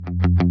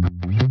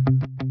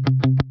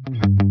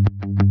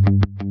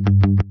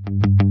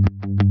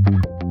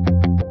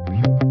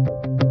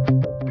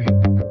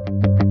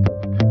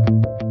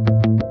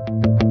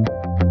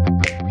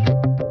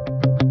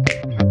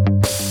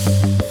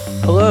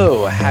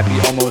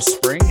Happy almost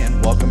spring,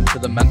 and welcome to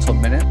the Mental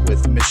Minute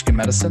with Michigan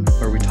Medicine,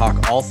 where we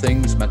talk all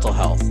things mental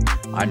health.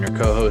 I'm your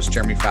co-host,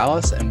 Jeremy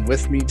Fallis, and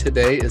with me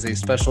today is a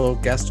special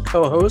guest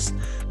co-host,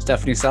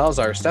 Stephanie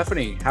Salazar.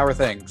 Stephanie, how are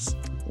things?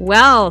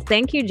 Well,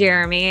 thank you,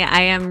 Jeremy.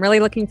 I am really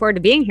looking forward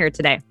to being here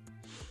today.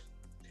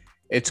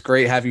 It's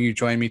great having you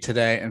join me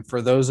today. And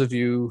for those of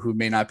you who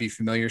may not be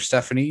familiar,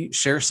 Stephanie,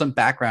 share some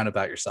background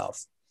about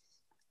yourself.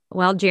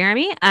 Well,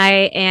 Jeremy,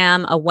 I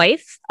am a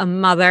wife, a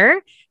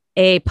mother,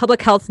 a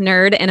public health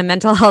nerd, and a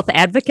mental health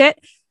advocate.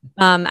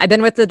 I've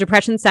been with the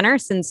Depression Center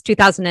since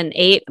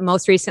 2008,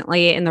 most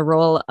recently in the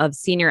role of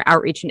Senior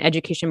Outreach and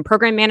Education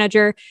Program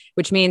Manager,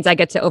 which means I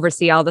get to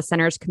oversee all the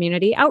center's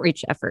community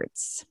outreach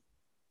efforts.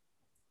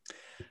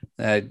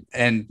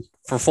 And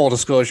for full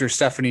disclosure,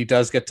 Stephanie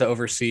does get to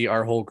oversee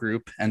our whole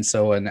group. And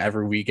so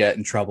whenever we get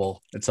in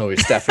trouble, it's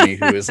always Stephanie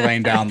who is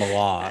laying down the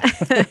law.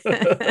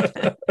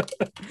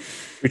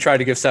 We try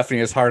to give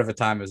Stephanie as hard of a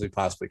time as we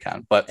possibly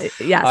can. But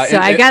yeah,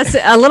 I guess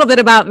a little bit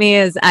about me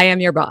is I am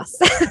your boss.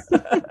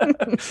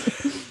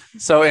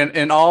 So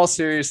in all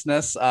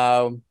seriousness,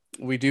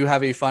 we do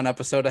have a fun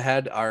episode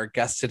ahead. Our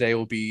guest today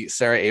will be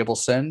Sara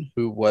Abelson,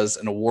 who was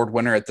an award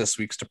winner at this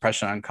week's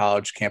Depression on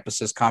College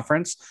Campuses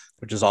Conference,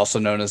 which is also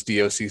known as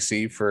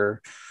DOCC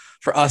for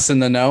us in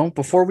the know.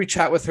 Before we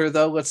chat with her,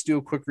 though, let's do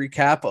a quick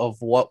recap of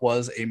what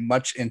was a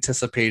much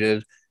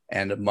anticipated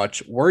and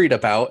much worried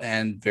about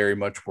and very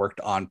much worked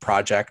on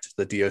project,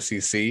 the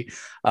DOCC.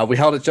 We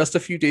held it just a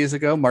few days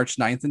ago, March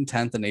 9th and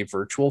 10th, in a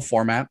virtual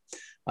format.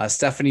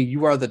 Stephanie,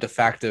 you are the de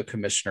facto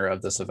commissioner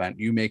of this event.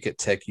 You make it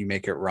tick, you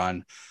make it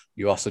run.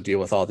 You also deal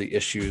with all the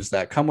issues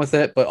that come with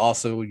it, but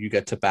also you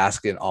get to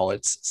bask in all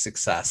its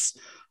success.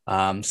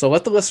 So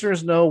let the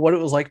listeners know what it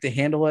was like to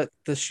handle it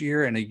this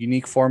year in a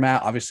unique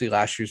format. Obviously,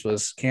 last year's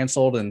was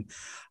canceled, and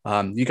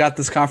you got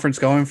this conference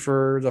going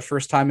for the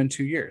first time in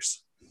 2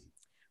 years.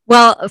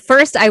 Well,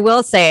 first, I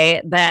will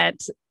say that,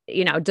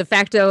 de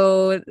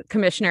facto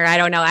commissioner, I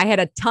don't know, I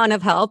had a ton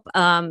of help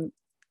from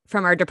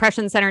our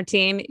Depression Center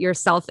team,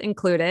 yourself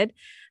included,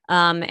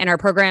 and our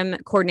program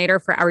coordinator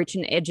for outreach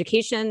and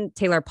education,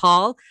 Taylor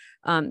Paul.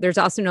 There's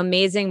also an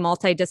amazing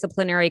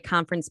multidisciplinary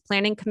conference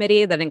planning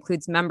committee that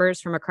includes members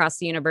from across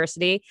the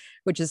university,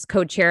 which is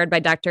co-chaired by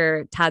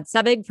Dr. Todd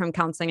Sebig from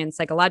Counseling and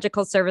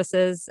Psychological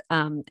Services,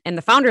 and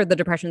the founder of the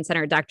Depression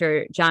Center,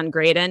 Dr. John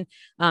Graydon.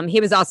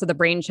 He was also the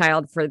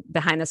brainchild for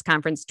behind this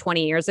conference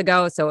 20 years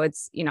ago. So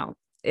it's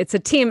a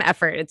team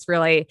effort. It's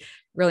really,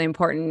 really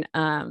important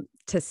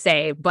to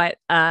say. But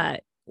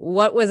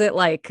what was it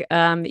like?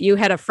 You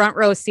had a front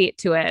row seat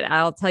to it.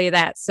 I'll tell you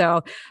that.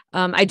 So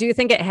I do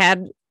think it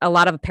had a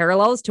lot of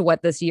parallels to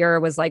what this year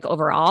was like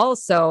overall.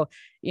 So,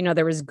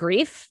 there was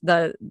grief.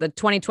 The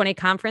 2020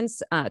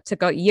 conference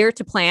took a year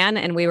to plan,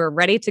 and we were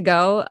ready to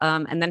go,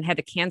 and then had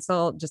to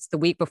cancel just the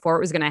week before it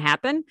was going to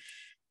happen.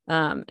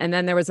 And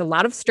then there was a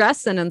lot of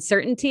stress and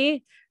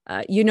uncertainty.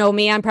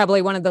 Me, I'm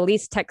probably one of the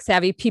least tech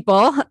savvy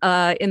people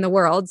in the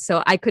world.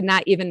 So I could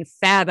not even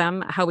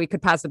fathom how we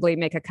could possibly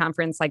make a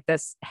conference like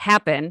this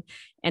happen.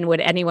 And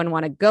would anyone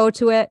want to go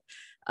to it?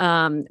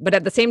 But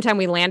at the same time,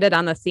 we landed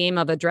on the theme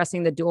of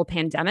addressing the dual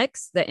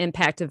pandemics, the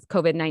impact of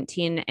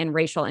COVID-19 and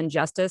racial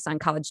injustice on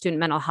college student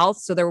mental health.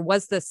 So there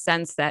was this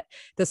sense that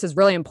this is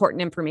really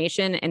important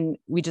information and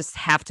we just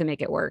have to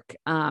make it work.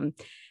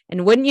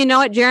 And wouldn't you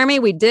know it, Jeremy,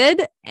 we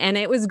did, and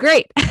it was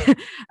great.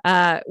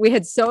 We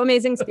had so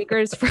amazing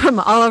speakers from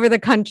all over the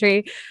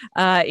country.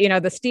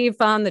 The Steve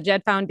Fund, the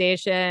Jed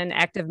Foundation,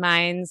 Active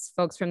Minds,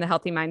 folks from the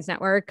Healthy Minds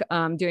Network,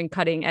 doing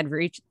cutting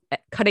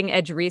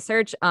edge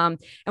research. And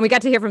we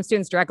got to hear from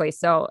students directly.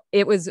 So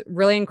it was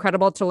really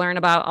incredible to learn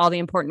about all the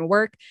important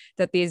work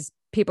that these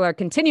people are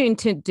continuing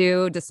to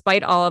do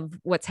despite all of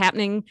what's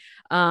happening.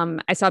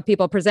 I saw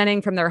people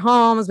presenting from their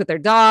homes with their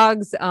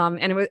dogs.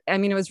 And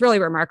it was really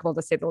remarkable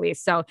to say the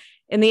least. So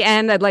in the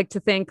end, I'd like to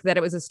think that it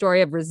was a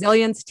story of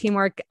resilience,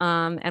 teamwork,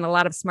 and a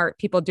lot of smart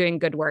people doing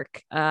good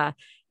work. And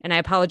I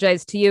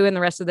apologize to you and the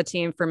rest of the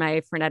team for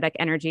my frenetic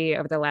energy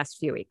over the last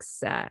few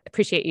weeks.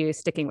 Appreciate you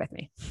sticking with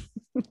me.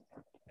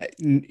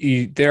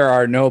 There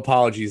are no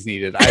apologies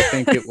needed. I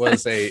think it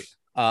was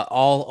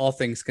all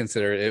things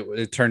considered,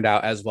 it turned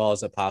out as well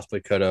as it possibly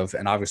could have.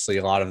 And obviously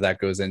a lot of that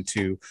goes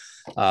into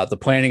the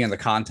planning and the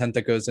content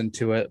that goes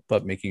into it,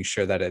 but making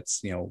sure that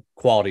it's,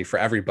 quality for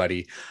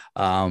everybody.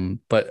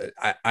 But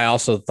I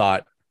also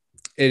thought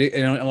it,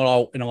 in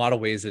a lot of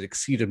ways, it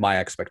exceeded my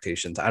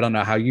expectations. I don't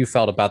know how you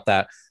felt about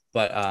that,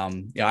 but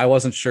I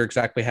wasn't sure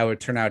exactly how it would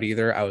turn out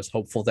either. I was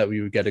hopeful that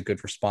we would get a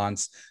good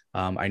response.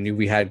 I knew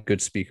we had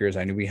good speakers.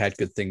 I knew we had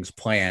good things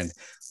planned,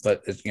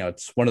 but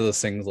it's one of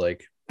those things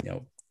like,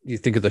 you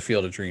think of the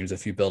field of dreams.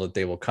 If you build it,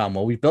 they will come.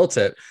 Well, we built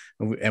it,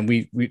 and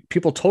we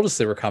people told us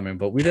they were coming,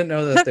 but we didn't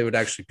know that they would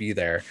actually be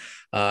there.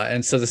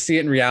 And so to see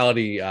it in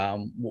reality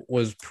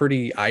was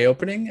pretty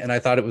eye-opening, and I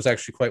thought it was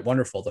actually quite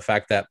wonderful. The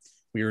fact that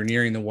we were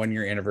nearing the 1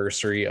 year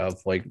anniversary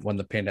of when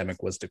the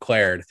pandemic was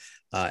declared,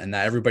 and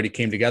that everybody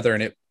came together,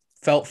 and it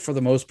felt for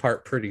the most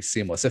part pretty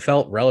seamless. It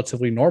felt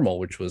relatively normal,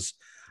 which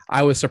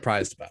I was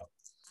surprised about.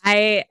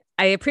 I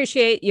I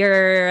appreciate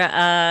your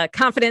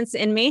confidence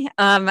in me.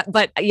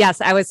 But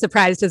yes, I was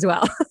surprised as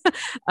well.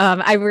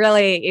 I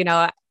really,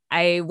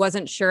 I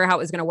wasn't sure how it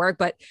was going to work,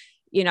 but,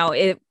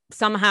 it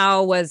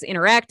somehow was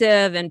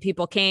interactive and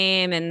people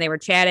came and they were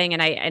chatting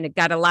and I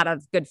got a lot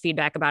of good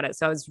feedback about it.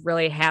 So I was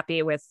really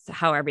happy with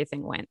how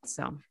everything went.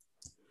 So.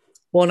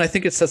 Well, and I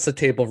think it sets the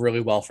table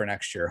really well for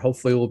next year.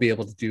 Hopefully, we'll be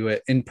able to do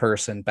it in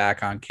person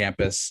back on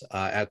campus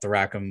at the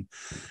Rackham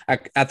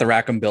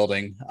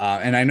building.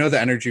 And I know the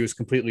energy was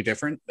completely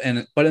different,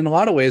 but in a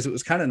lot of ways, it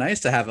was kind of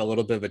nice to have a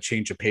little bit of a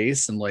change of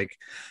pace and like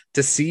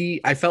to see.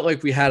 I felt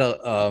like we had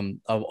a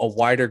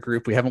wider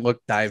group. We haven't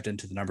dived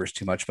into the numbers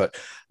too much, but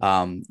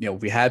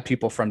we had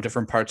people from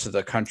different parts of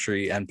the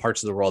country and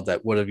parts of the world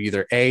that would have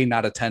either A,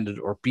 not attended,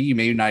 or B,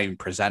 maybe not even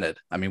presented.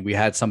 I mean, we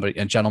had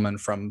a gentleman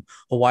from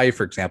Hawaii,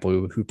 for example,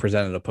 who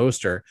presented a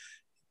poster.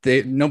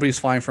 Nobody's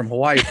flying from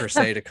Hawaii per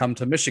se to come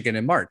to Michigan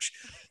in March.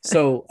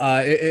 So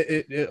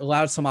it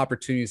allowed some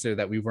opportunities there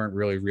that we weren't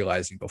really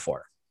realizing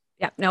before.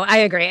 Yeah, no, I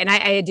agree. And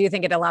I do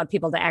think it allowed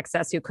people to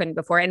access who couldn't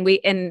before.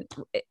 And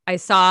I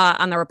saw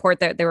on the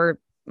report that there were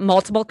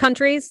multiple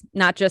countries,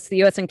 not just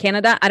the US and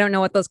Canada. I don't know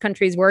what those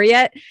countries were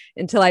yet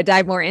until I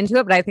dive more into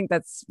it, but I think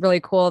that's really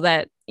cool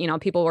that,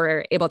 people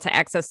were able to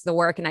access the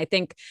work. And I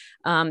think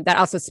that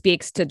also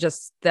speaks to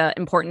just the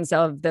importance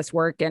of this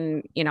work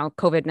and,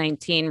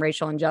 COVID-19,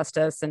 racial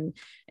injustice and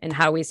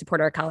how we support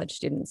our college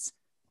students.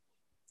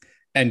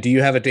 And do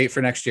you have a date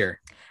for next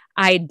year?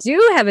 I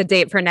do have a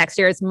date for next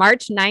year. It's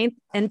March 9th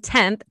and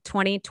 10th,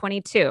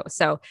 2022.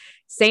 So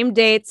same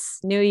dates,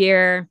 new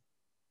year,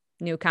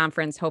 new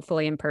conference,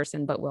 hopefully in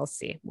person, but we'll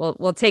see.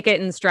 We'll take it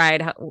in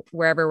stride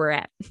wherever we're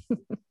at.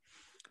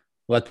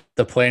 Let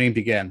the planning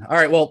begin. All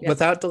right. Well,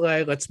 Without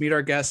delay, let's meet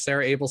our guest,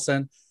 Sara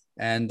Abelson,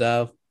 and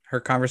her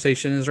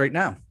conversation is right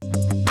now.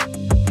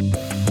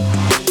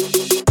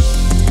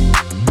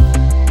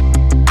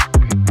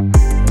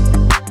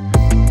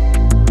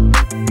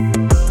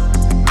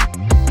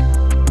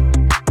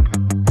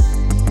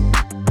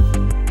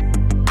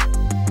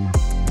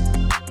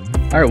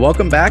 All right,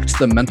 welcome back to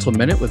the Mental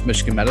Minute with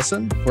Michigan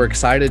Medicine. We're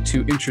excited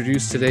to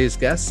introduce today's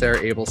guest, Sara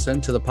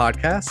Abelson, to the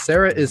podcast.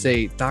 Sara is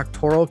a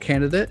doctoral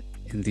candidate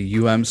in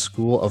the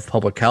School of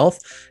Public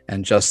Health,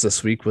 and just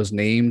this week was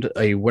named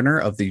a winner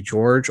of the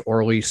George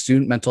Orley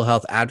Student Mental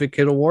Health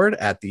Advocate Award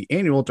at the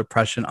annual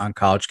Depression on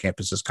College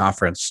Campuses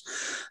Conference.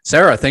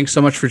 Sara, thanks so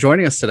much for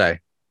joining us today.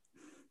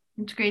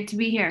 It's great to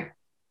be here.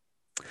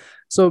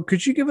 So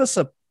could you give us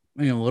a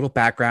little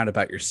background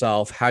about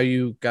yourself, how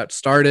you got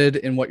started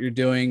in what you're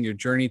doing, your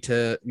journey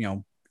to,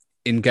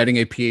 in getting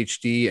a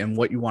PhD and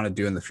what you want to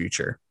do in the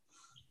future?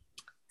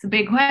 It's a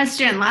big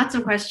question. Lots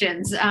of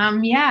questions.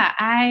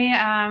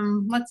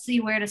 Let's see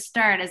where to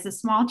start. As a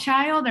small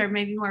child, or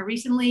maybe more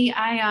recently,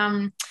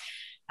 I've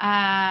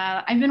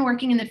been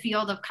working in the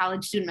field of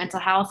college student mental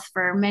health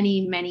for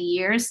many, many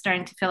years,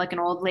 starting to feel like an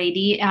old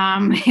lady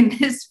in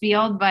this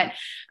field. But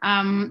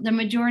the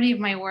majority of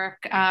my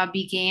work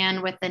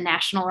began with the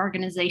national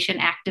organization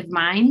Active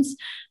Minds.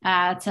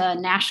 It's a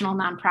national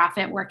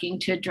nonprofit working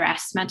to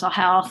address mental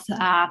health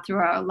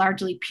through a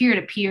largely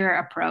peer-to-peer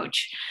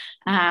approach.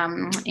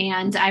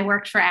 And I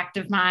worked for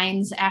Active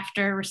Minds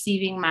after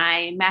receiving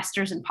my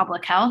master's in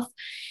public health,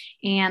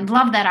 and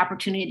loved that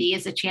opportunity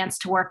as a chance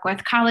to work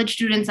with college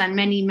students on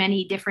many,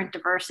 many different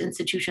diverse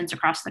institutions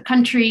across the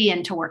country,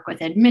 and to work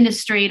with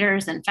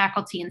administrators and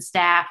faculty and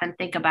staff and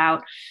think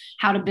about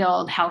how to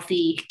build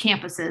healthy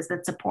campuses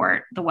that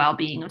support the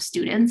well-being of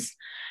students.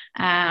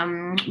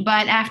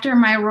 But after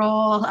my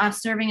role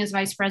serving as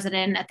vice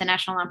president at the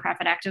national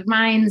nonprofit Active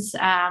Minds,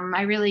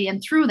 I really,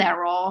 and through that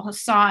role,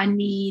 saw a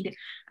need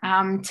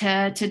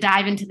to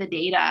dive into the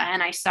data.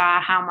 And I saw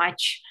how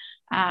much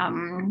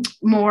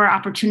more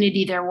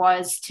opportunity there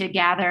was to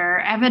gather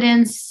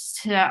evidence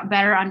to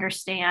better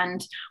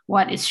understand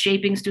what is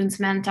shaping students'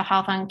 mental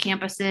health on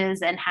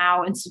campuses and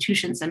how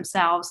institutions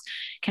themselves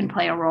can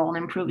play a role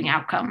in improving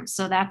outcomes.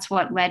 So that's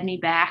what led me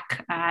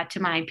back to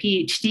my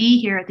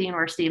PhD here at the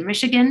University of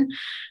Michigan,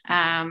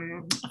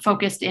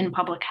 focused in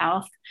public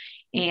health.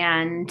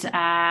 And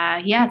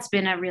it's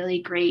been a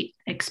really great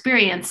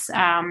experience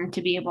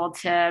to be able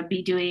to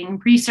be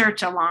doing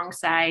research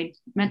alongside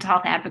mental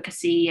health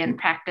advocacy and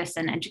practice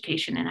and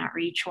education and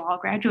outreach while a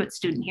graduate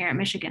student here at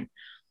Michigan.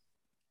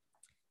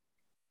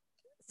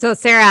 So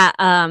Sara,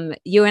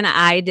 you and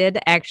I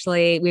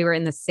we were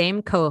in the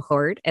same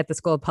cohort at the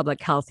School of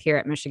Public Health here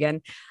at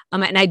Michigan.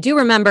 And I do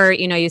remember,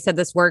 you said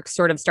this work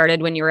sort of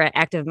started when you were at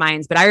Active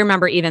Minds, but I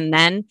remember even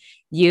then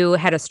you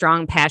had a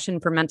strong passion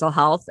for mental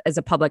health as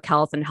a public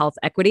health and health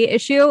equity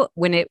issue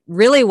when it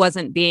really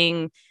wasn't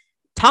being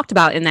talked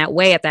about in that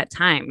way at that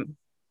time.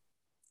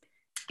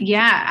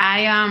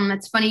 Yeah,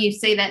 it's funny you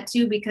say that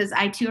too, because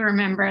I too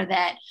remember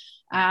that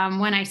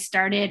when I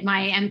started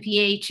my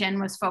MPH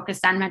and was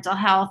focused on mental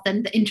health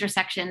and the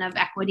intersection of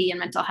equity and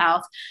mental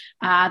health.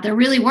 There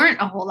really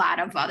weren't a whole lot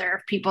of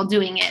other people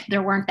doing it.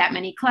 There weren't that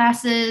many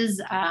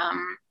classes.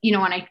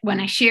 When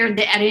I shared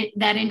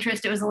that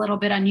interest, it was a little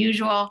bit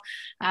unusual.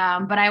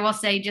 But I will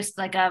say, just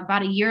like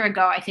about a year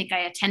ago, I think I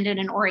attended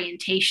an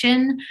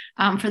orientation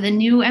for the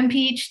new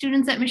MPH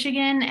students at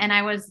Michigan, and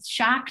I was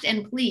shocked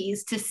and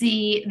pleased to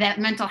see that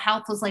mental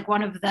health was like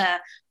one of the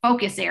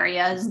focus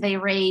areas they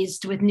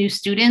raised with new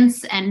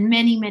students, and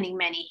many, many,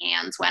 many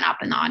hands went up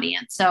in the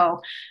audience.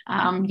 So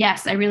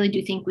yes, I really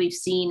do think we've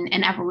seen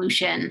an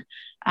evolution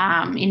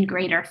in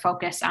greater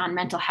focus on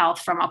mental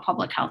health from a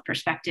public health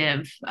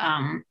perspective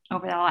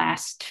over the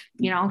last,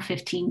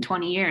 15,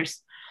 20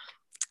 years.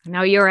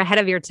 No, you're ahead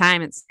of your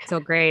time. It's so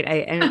great.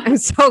 I'm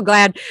so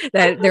glad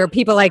that there are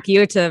people like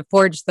you to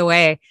forge the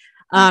way.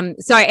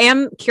 So I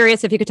am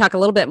curious if you could talk a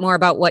little bit more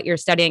about what you're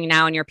studying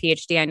now in your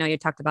PhD. I know you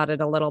talked about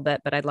it a little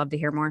bit, but I'd love to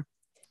hear more.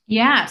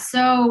 Yeah,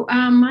 so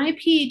my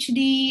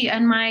PhD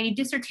and my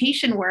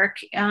dissertation work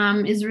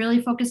is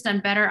really focused on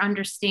better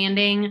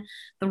understanding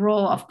the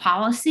role of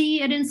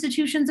policy at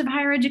institutions of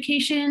higher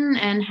education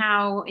and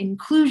how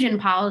inclusion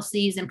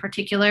policies in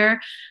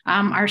particular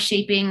are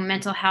shaping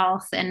mental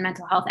health and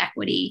mental health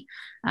equity.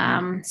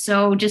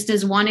 So just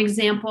as one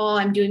example,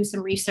 I'm doing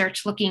some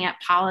research looking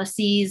at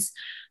policies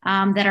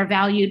that are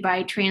valued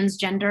by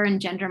transgender and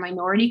gender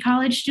minority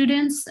college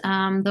students.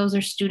 Those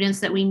are students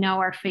that we know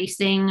are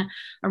facing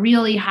a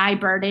really high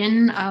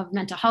burden of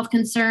mental health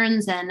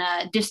concerns and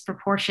a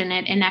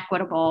disproportionate,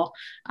 inequitable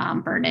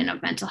burden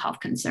of mental health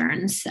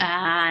concerns.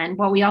 And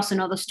what we also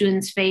know, the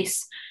students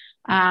face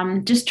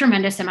just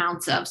tremendous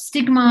amounts of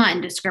stigma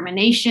and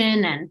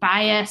discrimination and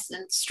bias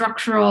and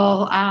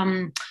structural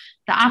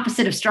the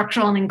opposite of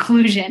structural and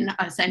inclusion,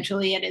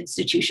 essentially, at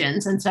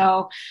institutions. And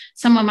so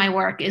some of my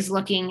work is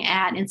looking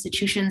at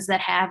institutions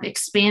that have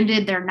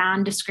expanded their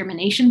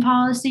non-discrimination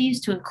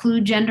policies to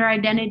include gender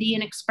identity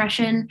and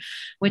expression,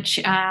 which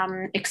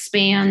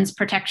expands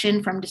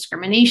protection from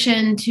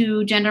discrimination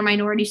to gender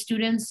minority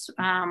students,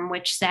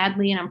 which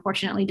sadly and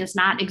unfortunately does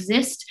not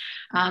exist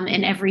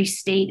in every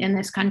state in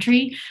this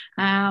country,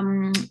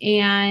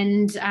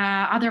 and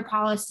other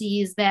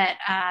policies that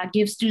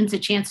give students a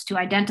chance to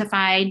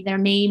identify their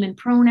name and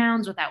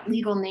pronouns without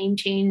legal name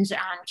change on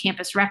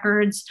campus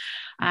records,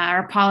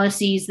 or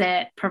policies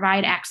that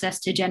provide access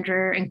to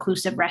gender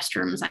inclusive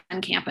restrooms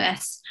on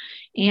campus,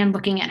 and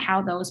looking at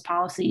how those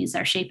policies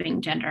are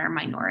shaping gender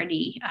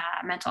minority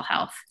mental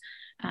health.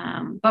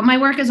 But my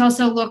work has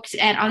also looked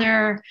at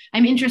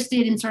I'm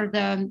interested in sort of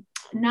the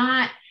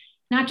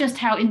not just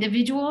how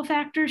individual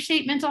factors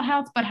shape mental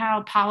health, but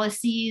how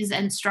policies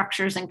and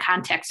structures and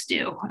contexts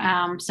do.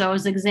 So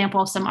as an example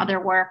of some other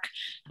work,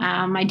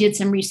 I did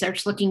some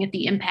research looking at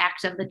the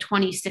impact of the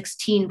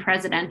 2016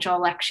 presidential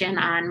election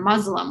on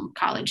Muslim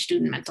college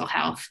student mental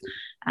health.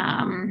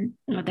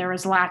 There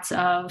was lots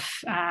of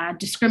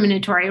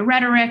discriminatory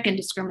rhetoric and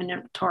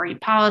discriminatory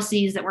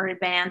policies that were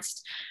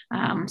advanced.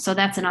 So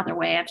that's another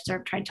way I've sort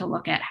of tried to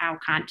look at how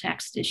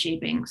context is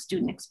shaping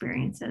student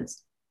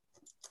experiences.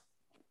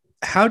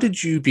 How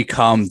did you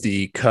become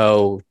the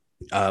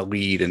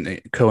co-lead and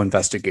the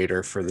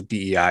co-investigator for the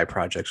DEI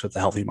projects with the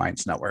Healthy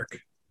Minds Network?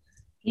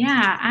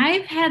 Yeah,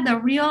 I've had the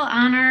real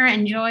honor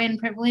and joy and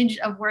privilege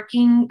of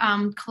working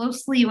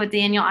closely with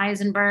Daniel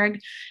Eisenberg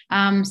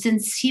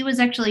since he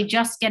was actually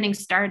just getting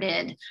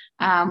started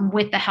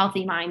with the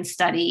Healthy Minds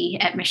study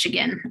at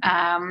Michigan.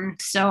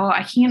 So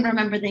I can't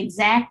remember the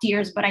exact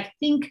years, but I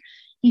think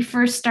he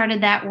first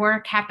started that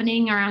work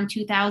happening around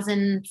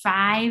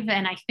 2005.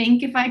 And I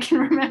think, if I can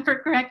remember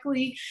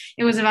correctly,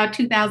 it was about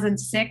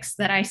 2006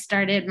 that I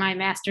started my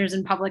master's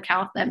in public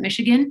health at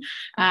Michigan.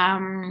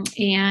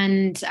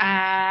 And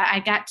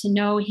I got to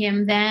know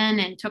him then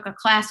and took a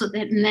class with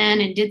him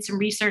then and did some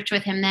research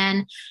with him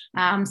then.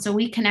 So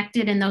we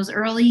connected in those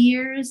early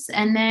years,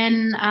 and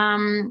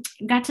then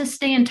got to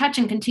stay in touch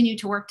and continue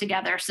to work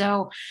together.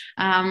 So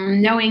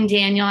knowing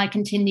Daniel, I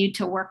continued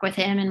to work with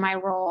him in my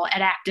role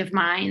at Active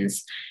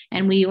Minds.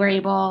 And we were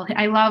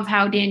I love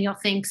how Daniel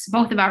thinks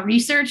both about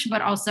research,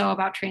 but also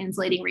about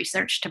translating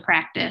research to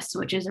practice,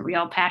 which is a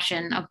real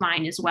passion of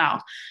mine as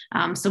well.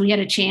 So we had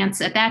a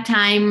chance at that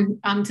time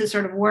to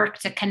sort of work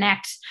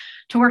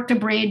to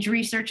bridge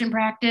research and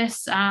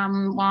practice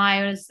while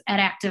I was at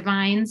Active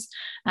Minds.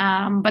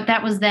 But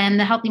that was then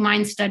the Healthy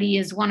Minds study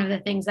is one of the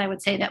things I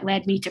would say that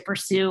led me to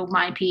pursue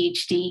my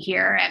PhD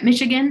here at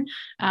Michigan.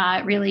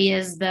 It really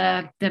is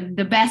the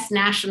best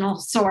national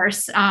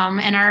source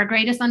and our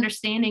greatest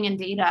understanding and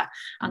data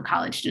on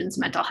college students'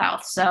 mental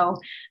health. So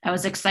I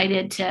was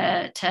excited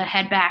to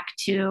head back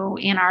to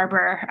Ann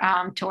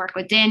Arbor to work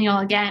with Daniel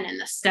again in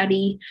the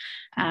study.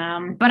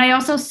 But I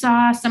also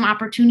saw some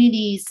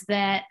opportunities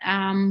that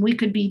we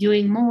could be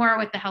doing more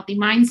with the Healthy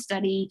Minds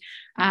study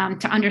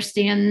to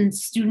understand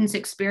students'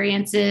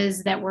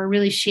 experiences that were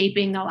really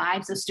shaping the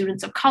lives of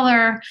students of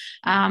color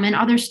and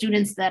other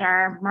students that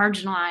are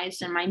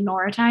marginalized and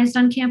minoritized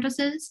on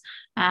campuses.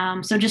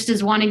 So just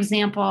as one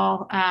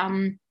example,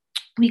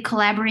 we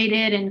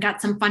collaborated and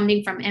got some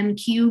funding from M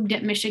Cubed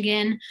at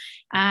Michigan.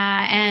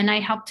 And I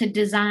helped to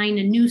design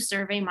a new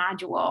survey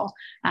module,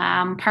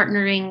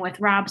 partnering with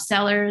Rob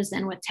Sellers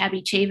and with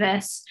Tabby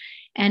Chavis.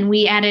 And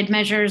we added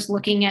measures,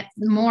 looking at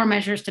more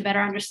measures to better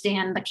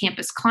understand the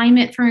campus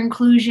climate for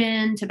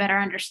inclusion, to better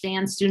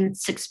understand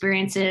students'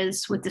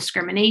 experiences with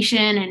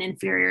discrimination and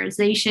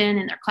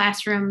inferiorization in their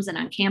classrooms and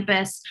on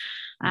campus.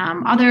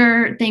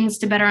 Other things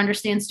to better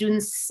understand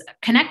students'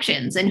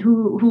 connections and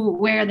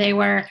where they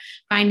were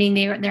finding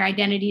their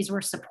identities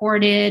were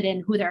supported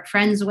and who they're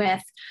friends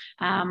with.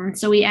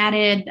 So we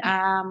added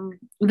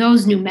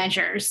those new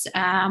measures,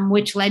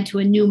 which led to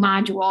a new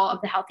module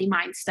of the Healthy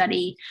Mind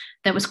Study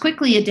that was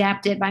quickly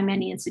adapted by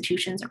many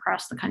institutions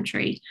across the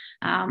country.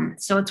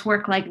 So it's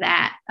work like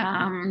that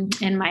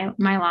in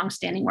my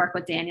longstanding work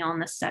with Daniel in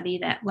the study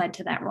that led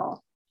to that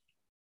role.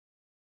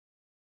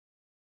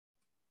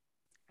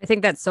 I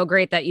think that's so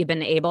great that you've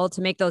been able to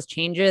make those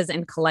changes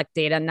and collect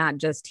data, not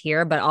just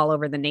here, but all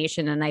over the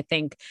nation. And I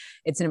think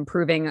it's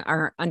improving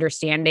our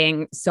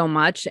understanding so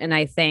much. And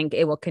I think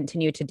it will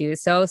continue to do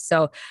so.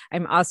 So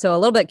I'm also a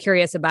little bit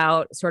curious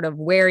about sort of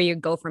where you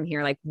go from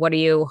here. Like, what are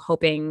you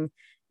hoping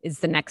is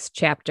the next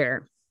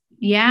chapter?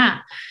 Yeah,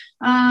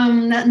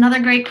 another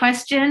great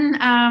question.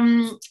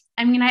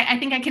 I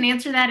think I can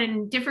answer that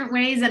in different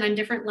ways and on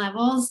different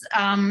levels.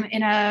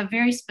 In a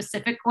very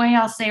specific way,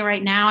 I'll say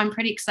right now, I'm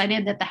pretty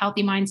excited that the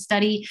Healthy Mind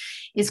Study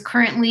is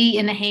currently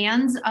in the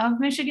hands of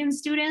Michigan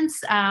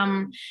students.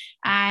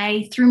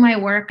 I, through my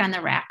work on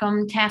the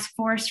Rackham Task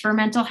Force for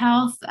Mental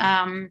Health,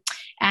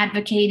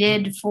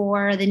 advocated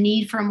for the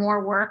need for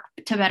more work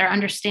to better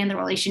understand the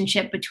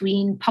relationship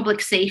between public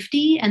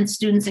safety and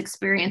students'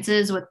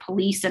 experiences with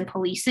police and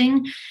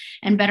policing,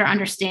 and better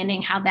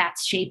understanding how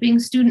that's shaping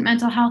student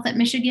mental health at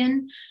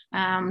Michigan.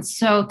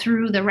 So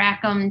through the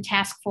Rackham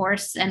Task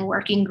Force and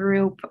Working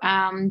Group,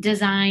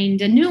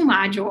 designed a new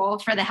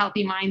module for the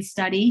Healthy Mind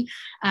Study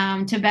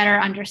to better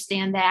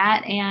understand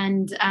that.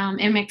 And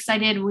I'm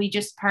excited. We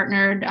just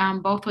partnered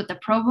both with the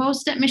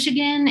provost at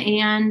Michigan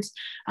and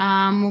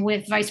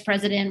with Vice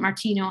President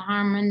Martino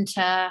Harmon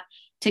to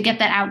get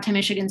that out to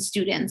Michigan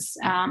students.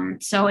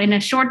 So in a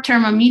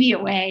short-term,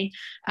 immediate way,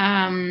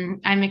 I'm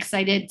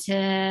excited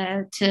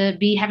to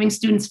be having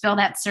students fill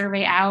that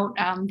survey out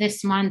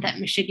this month at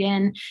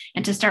Michigan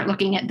and to start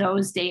looking at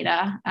those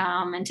data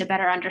and to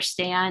better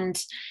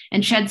understand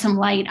and shed some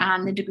light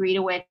on the degree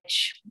to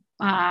which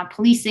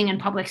policing and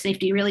public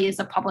safety really is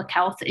a public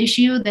health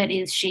issue that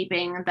is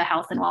shaping the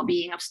health and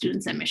well-being of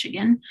students in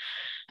Michigan.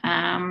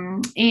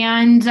 More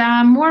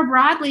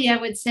broadly, I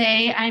would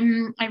say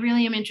I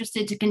really am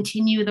interested to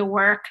continue the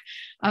work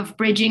of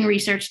bridging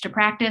research to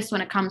practice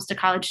when it comes to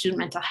college student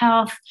mental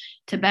health,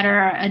 to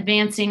better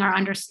advancing our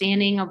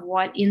understanding of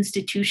what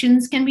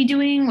institutions can be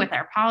doing with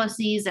our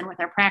policies and with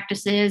our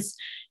practices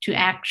to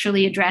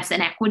actually address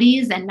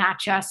inequities and not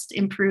just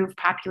improve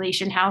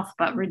population health,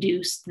 but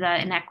reduce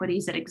the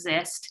inequities that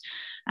exist.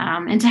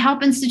 And to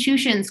help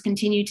institutions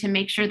continue to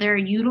make sure they're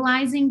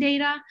utilizing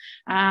data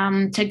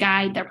to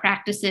guide their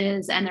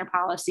practices and their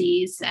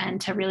policies and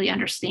to really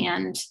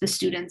understand the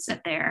students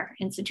at their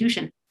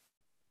institution.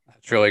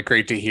 That's really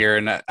great to hear.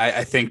 And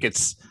I think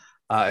it's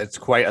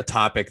quite a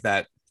topic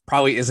that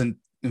probably isn't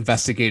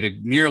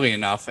investigated nearly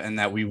enough and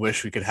that we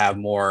wish we could have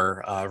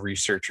more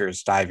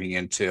researchers diving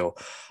into.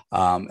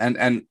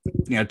 And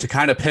to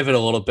kind of pivot a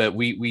little bit,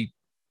 we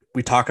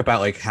talk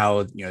about like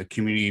how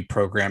community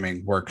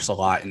programming works a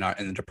lot in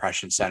the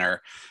Depression Center,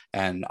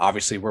 and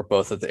obviously we're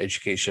both of the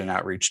education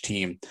outreach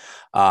team.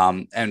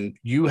 And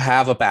you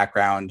have a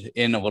background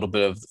in a little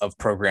bit of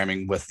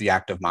programming with the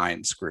Active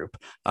Minds group,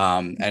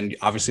 and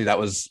obviously it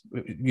was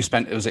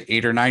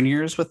 8 or 9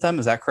 years with them.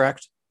 Is that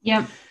correct?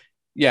 Yep.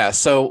 Yeah.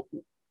 So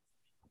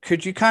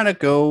could you kind of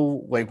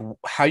go like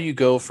how you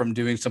go from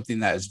doing something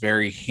that is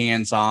very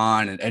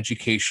hands-on and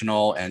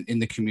educational and in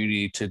the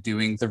community to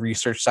doing the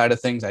research side of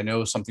things? I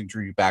know something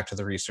drew you back to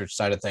the research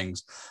side of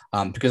things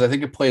because I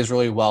think it plays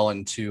really well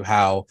into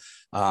how,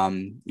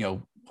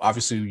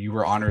 obviously you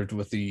were honored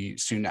with the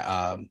Student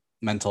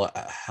Mental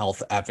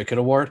Health Advocate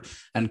Award,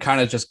 and kind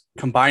of just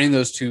combining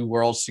those two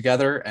worlds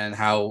together and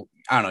how,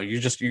 I don't know,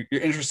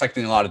 you're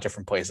intersecting a lot of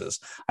different places.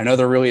 I know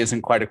there really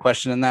isn't quite a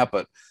question in that,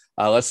 but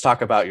let's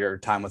talk about your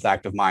time with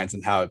Active Minds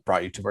and how it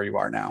brought you to where you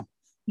are now.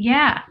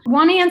 Yeah.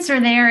 One answer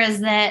there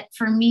is that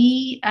for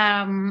me,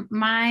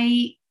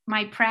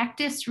 my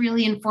practice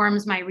really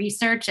informs my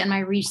research and my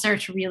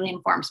research really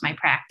informs my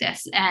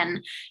practice.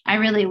 And I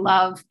really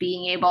love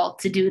being able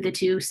to do the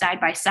two side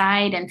by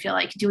side and feel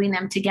like doing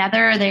them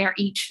together, they are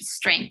each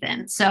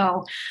strengthened.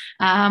 So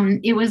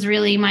it was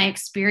really my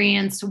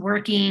experience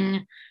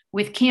working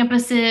with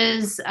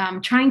campuses,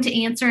 trying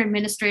to answer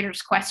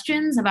administrators'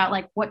 questions about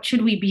like, what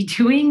should we be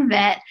doing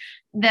that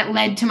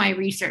led to my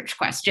research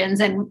questions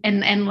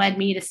and led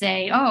me to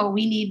say, oh,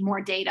 we need more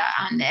data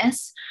on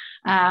this.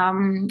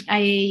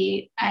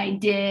 I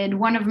did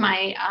one of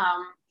my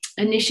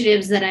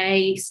initiatives that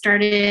I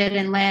started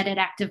and led at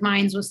Active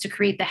Minds was to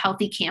create the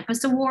Healthy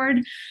Campus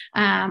Award.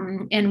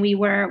 And we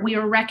were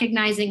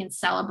recognizing and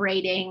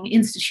celebrating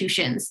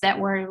institutions that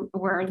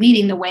were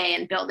leading the way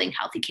in building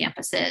healthy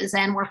campuses.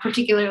 And we're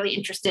particularly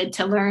interested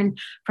to learn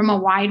from a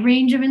wide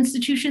range of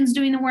institutions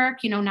doing the work,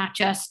 not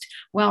just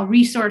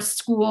well-resourced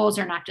schools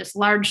or not just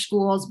large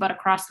schools, but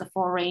across the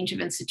full range of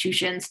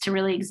institutions to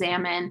really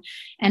examine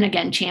and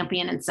again,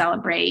 champion and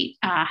celebrate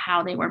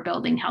how they were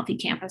building healthy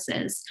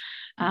campuses.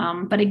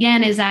 But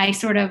again, as I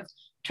sort of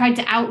tried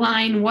to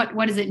outline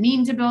what does it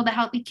mean to build a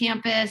healthy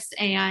campus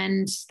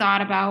and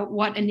thought about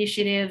what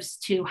initiatives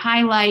to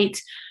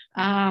highlight,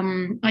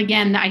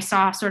 again, I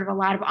saw sort of a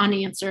lot of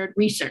unanswered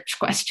research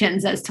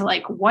questions as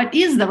to what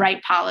is the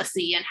right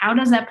policy and how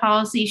does that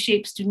policy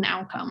shape student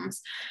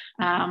outcomes?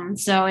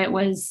 So it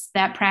was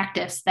that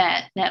practice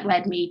that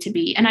led me to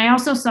be. And I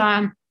also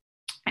saw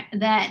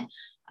that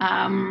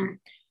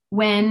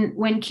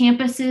when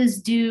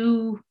campuses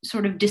do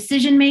sort of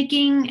decision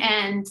making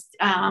and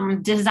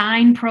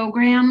design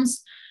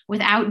programs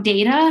without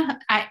data,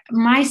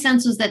 my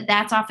sense was that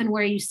that's often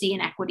where you see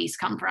inequities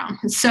come from.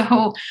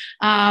 So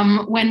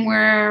when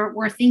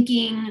we're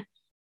thinking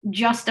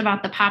just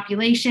about the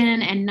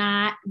population and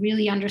not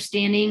really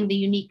understanding the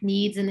unique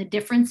needs and the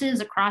differences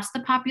across the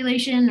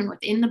population and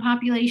within the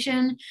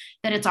population,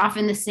 that it's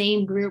often the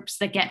same groups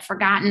that get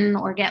forgotten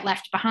or get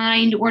left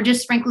behind, or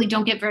just frankly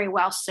don't get very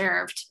well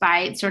served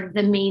by sort of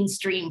the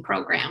mainstream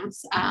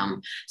programs.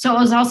 So it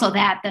was also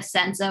the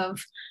sense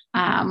of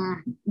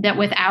that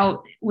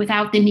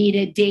without the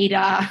needed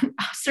data,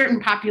 certain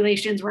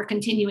populations were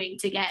continuing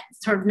to get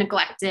sort of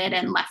neglected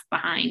and left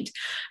behind.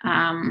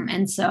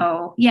 And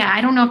so,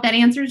 I don't know if that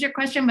answers your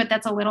question, but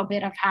that's a little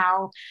bit of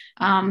how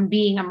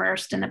being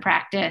immersed in the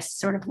practice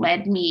sort of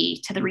led me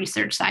to the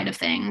research side of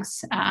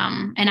things.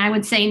 And I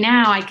would say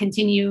now I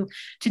continue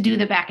to do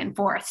the back and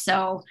forth.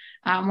 So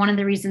one of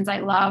the reasons I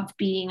love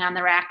being on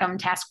the Rackham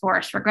Task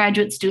Force for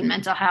Graduate Student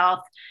Mental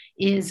Health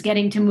is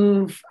getting to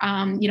move,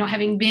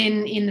 having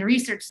been in the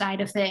research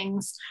side of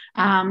things,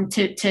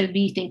 to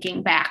be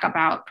thinking back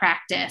about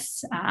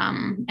practice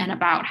and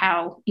about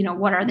how,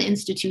 what are the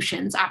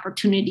institutions'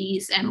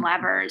 opportunities and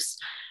levers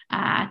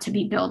to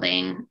be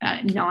building,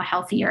 a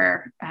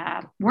healthier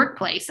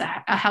workplace,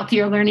 a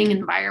healthier learning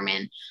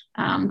environment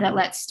that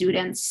lets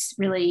students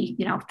really,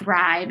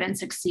 thrive and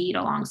succeed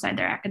alongside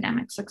their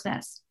academic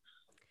success.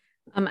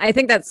 I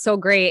think that's so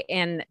great.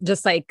 And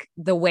just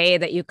the way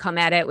that you come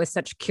at it with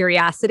such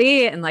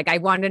curiosity and I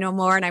want to know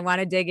more and I want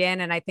to dig in.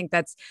 And I think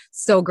that's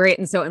so great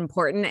and so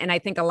important. And I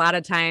think a lot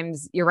of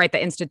times you're right.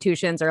 The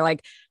institutions are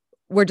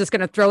we're just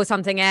going to throw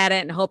something at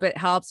it and hope it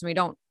helps. And we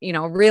don't,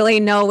 really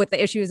know what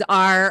the issues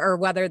are or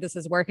whether this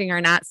is working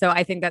or not. So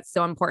I think that's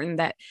so important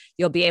that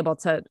you'll be able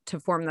to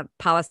form the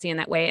policy in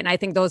that way. And I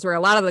think those were a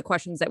lot of the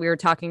questions that we were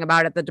talking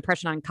about at the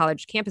Depression on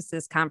College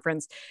Campuses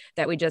conference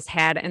that we just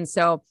had. And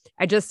so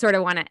I just sort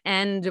of want to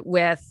end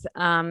with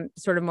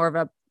sort of more of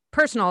a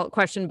personal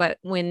question, but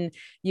when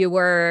you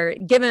were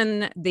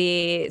given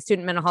the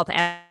Student Mental Health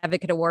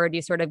Advocate Award,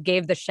 you sort of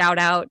gave the shout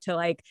out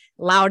to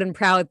loud and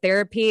proud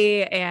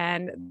therapy,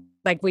 and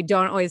we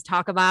don't always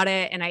talk about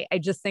it. And I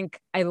just think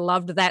I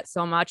loved that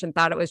so much and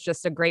thought it was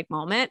just a great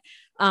moment.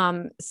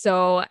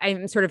 So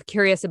I'm sort of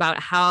curious about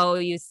how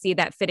you see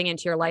that fitting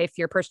into your life,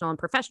 your personal and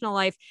professional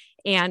life,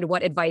 and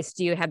what advice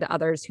do you have to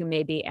others who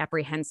may be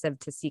apprehensive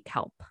to seek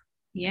help?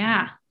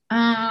 Yeah.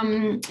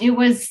 It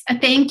was a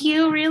thank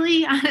you,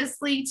 really,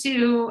 honestly,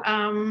 to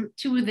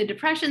the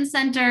Depression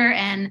Center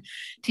and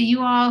to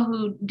you all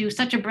who do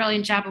such a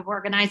brilliant job of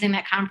organizing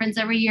that conference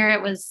every year.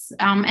 It was,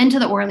 and to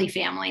the Orley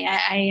family.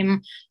 I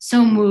am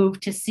so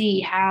moved to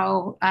see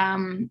how,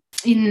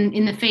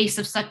 in the face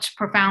of such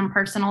profound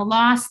personal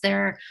loss,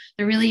 they're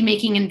really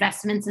making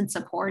investments in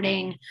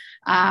supporting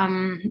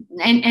and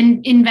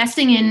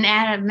investing in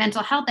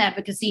mental health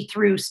advocacy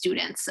through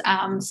students.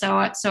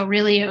 So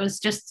really, it was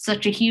just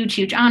such a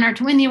huge honor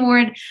to win the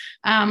award,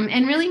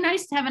 and really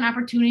nice to have an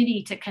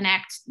opportunity to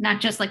connect not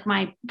just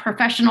my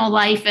professional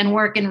life and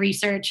work and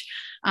research,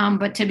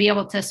 but to be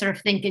able to sort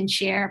of think and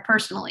share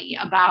personally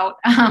about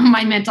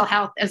my mental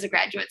health as a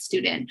graduate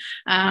student.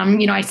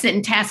 I sit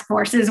in task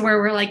forces where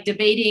we're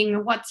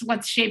debating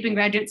what's shaping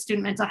graduate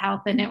student mental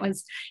health, and it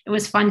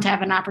was fun to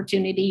have an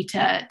opportunity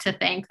to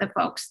thank the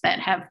folks that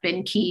have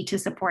been key to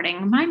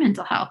supporting my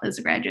mental health as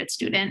a graduate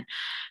student.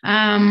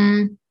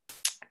 In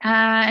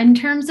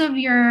terms of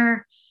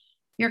your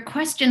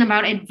question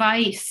about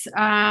advice,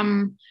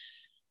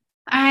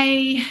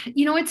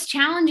 it's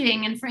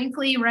challenging. And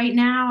frankly, right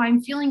now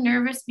I'm feeling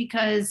nervous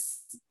because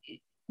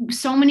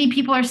so many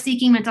people are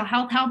seeking mental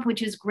health help,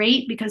 which is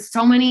great because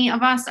so many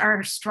of us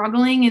are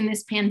struggling in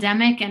this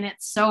pandemic and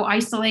it's so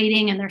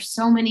isolating and there's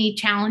so many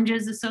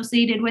challenges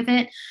associated with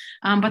it.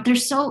 But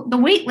the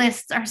wait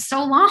lists are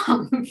so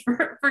long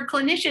for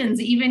clinicians,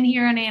 even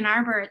here in Ann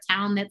Arbor, a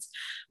town that's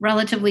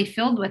relatively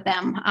filled with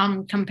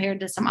them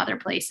compared to some other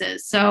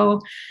places. So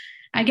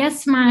I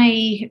guess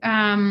I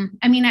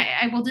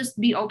will just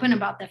be open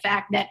about the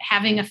fact that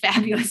having a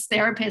fabulous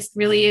therapist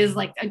really is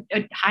like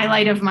a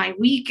highlight of my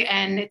week,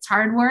 and it's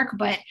hard work,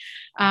 but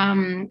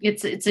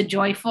it's a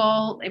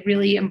joyful, a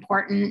really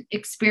important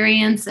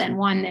experience, and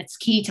one that's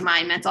key to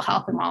my mental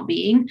health and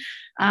well-being.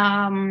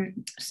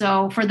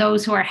 So for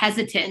those who are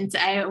hesitant,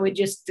 I would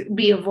just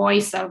be a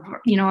voice of,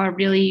 a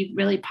really,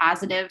 really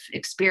positive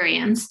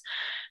experience.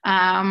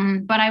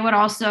 But I would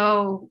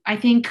also, I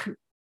think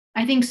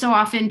so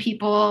often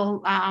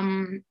people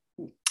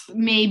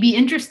may be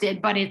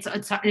interested, but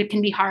it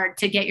can be hard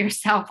to get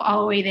yourself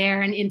all the way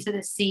there and into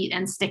the seat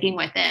and sticking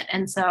with it.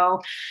 And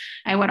so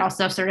I would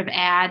also sort of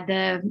add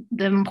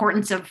the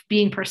importance of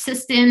being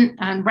persistent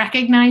and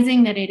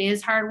recognizing that it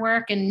is hard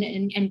work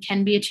and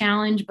can be a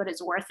challenge, but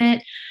it's worth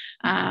it.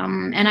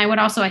 And I would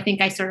also, I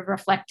think I sort of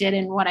reflected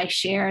in what I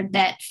shared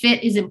that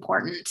fit is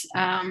important.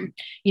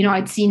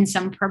 I'd seen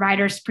some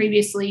providers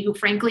previously who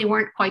frankly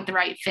weren't quite the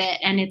right fit,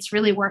 and it's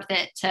really worth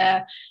it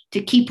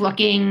to keep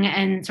looking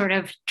and sort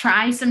of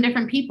try some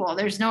different people.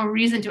 There's no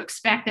reason to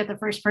expect that the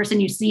first person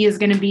you see is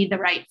going to be the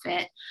right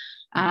fit.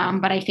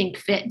 But I think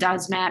fit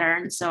does matter.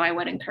 And so I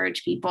would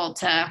encourage people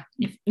to,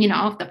 if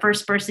the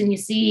first person you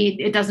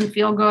see, it doesn't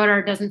feel good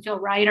or doesn't feel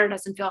right or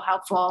doesn't feel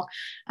helpful,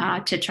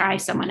 to try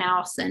someone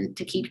else and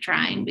to keep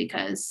trying,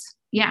 because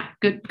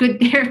good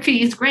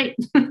therapy is great.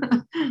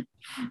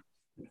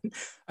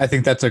 I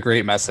think that's a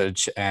great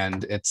message,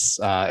 and it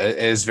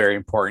is very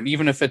important,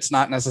 even if it's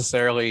not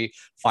necessarily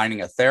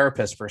finding a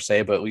therapist per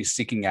se, but at least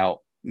seeking out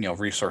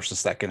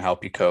resources that can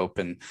help you cope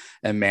and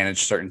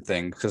manage certain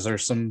things, because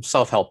there's some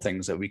self-help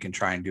things that we can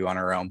try and do on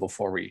our own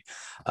before we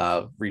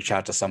reach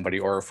out to somebody,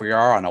 or if we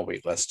are on a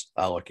wait list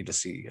looking to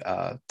see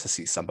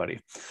somebody.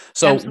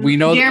 So Absolutely. We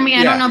know Jeremy,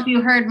 I don't know if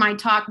you heard my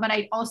talk, but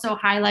I also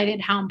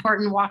highlighted how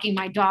important walking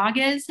my dog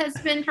has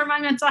been for my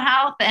mental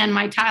health, and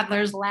my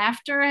toddler's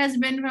laughter has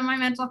been for my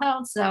mental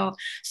health. So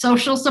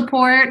social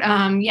support,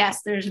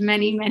 yes, there's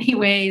many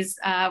ways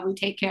we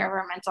take care of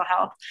our mental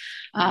health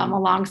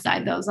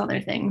alongside those other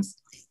things.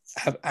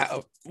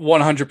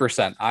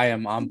 100%. I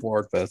am on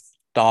board with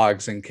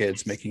dogs and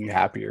kids making you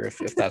happier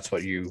if that's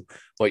what you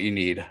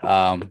need.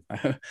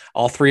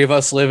 All three of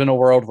us live in a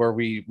world where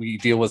we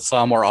deal with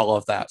some or all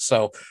of that.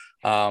 So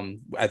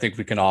I think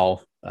we can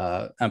all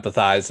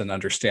empathize and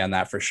understand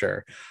that for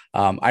sure.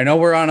 I know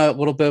we're on a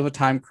little bit of a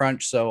time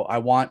crunch, so I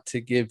want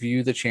to give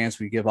you the chance.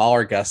 We give all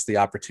our guests the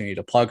opportunity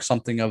to plug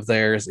something of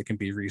theirs. It can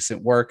be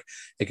recent work.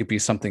 It could be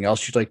something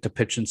else you'd like to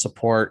pitch and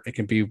support. It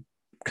can be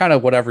kind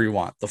of whatever you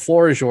want. The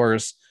floor is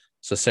yours.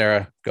 So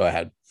Sarah, go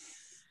ahead.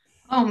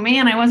 Oh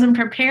man, I wasn't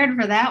prepared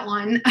for that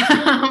one.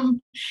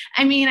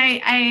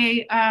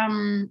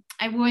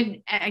 I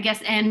would, I guess,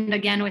 end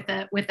again with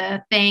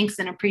a thanks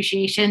and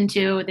appreciation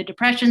to the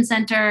Depression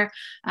Center,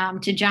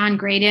 to John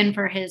Graydon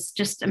for his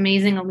just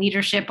amazing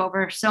leadership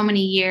over so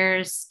many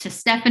years, to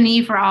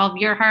Stephanie for all of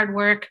your hard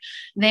work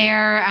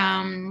there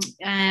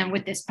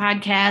with this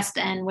podcast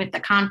and with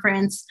the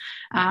conference,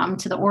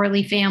 to the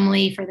Orley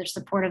family for their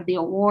support of the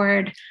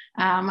award.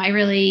 I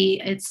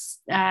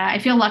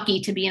feel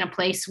lucky to be in a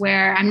place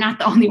where I'm not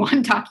the only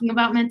one talking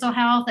about mental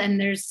health, and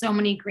there's so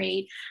many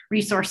great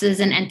resources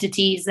and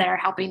entities that are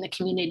helping the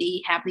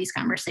community have these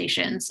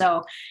conversations.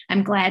 So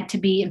I'm glad to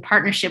be in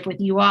partnership with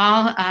you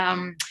all.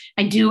 I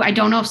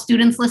don't know if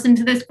students listen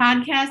to this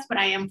podcast, but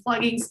I am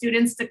plugging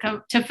students to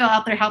fill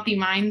out their Healthy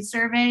Minds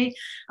survey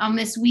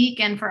this week,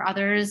 and for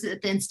others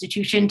at the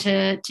institution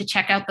to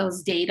check out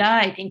those data.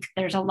 I think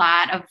there's a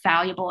lot of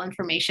valuable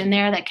information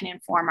there that can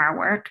inform our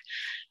work.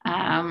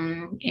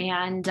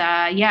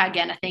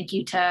 Again, a thank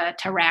you to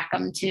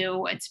Rackham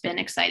too. It's been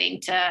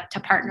exciting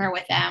to partner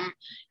with them,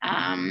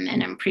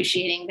 and I'm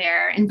appreciating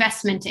their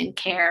investment in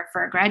care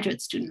for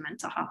graduate student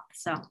mental health.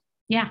 So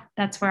yeah,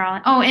 that's where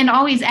and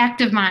always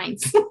Active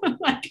Minds,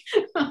 like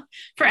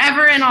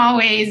forever and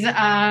always.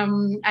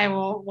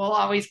 Will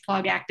always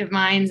plug Active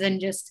Minds,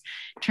 and just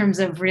in terms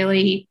of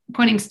really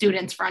putting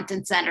students front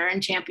and center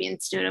and champion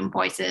student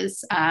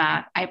voices.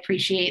 I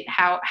appreciate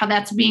how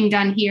that's being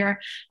done here,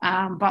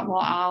 but we'll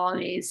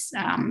always,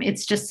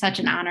 it's just such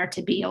an honor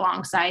to be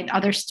alongside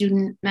other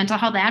student mental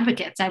health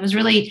advocates. I was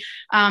really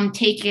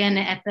taken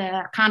at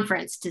the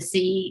conference to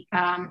see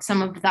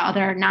some of the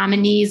other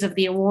nominees of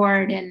the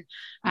award, and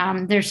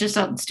there's just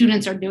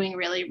students are doing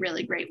really,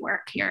 really great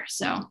work here.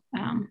 So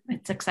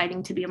it's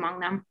exciting to be among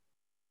them.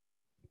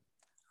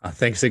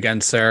 Thanks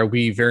again, Sarah.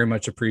 We very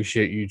much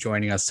appreciate you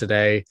joining us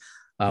today.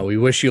 We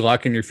wish you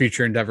luck in your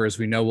future endeavors.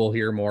 We know we'll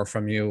hear more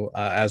from you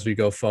as we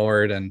go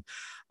forward. And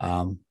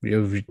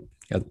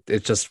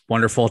it's just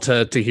wonderful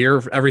to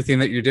hear everything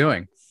that you're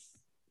doing.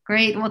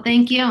 Great. Well,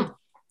 thank you.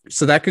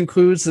 So that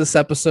concludes this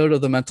episode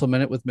of the Mental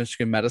Minute with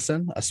Michigan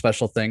Medicine. A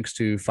special thanks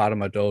to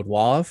Fatima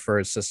Dodwalla for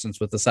assistance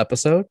with this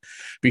episode.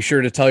 Be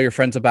sure to tell your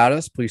friends about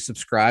us. Please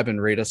subscribe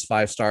and rate us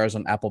 5 stars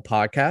on Apple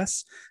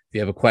Podcasts. If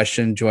you have a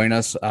question, join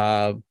us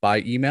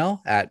by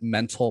email at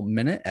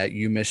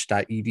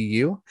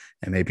mentalminute@umich.edu,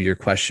 and maybe your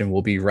question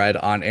will be read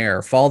on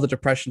air. Follow the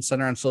Depression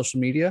Center on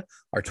social media.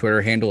 Our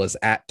Twitter handle is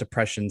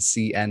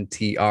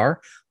 @DepressionCNTR.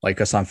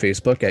 Like us on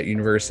Facebook at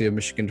University of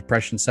Michigan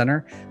Depression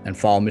Center, and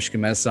follow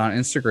Michigan Medicine on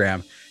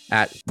Instagram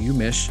at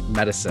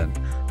UMichMedicine.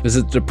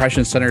 Visit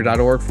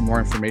depressioncenter.org for more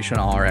information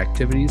on all our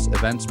activities,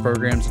 events,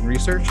 programs, and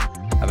research.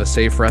 Have a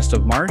safe rest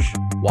of March.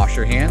 Wash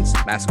your hands,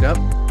 mask up.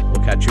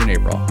 We'll catch you in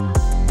April.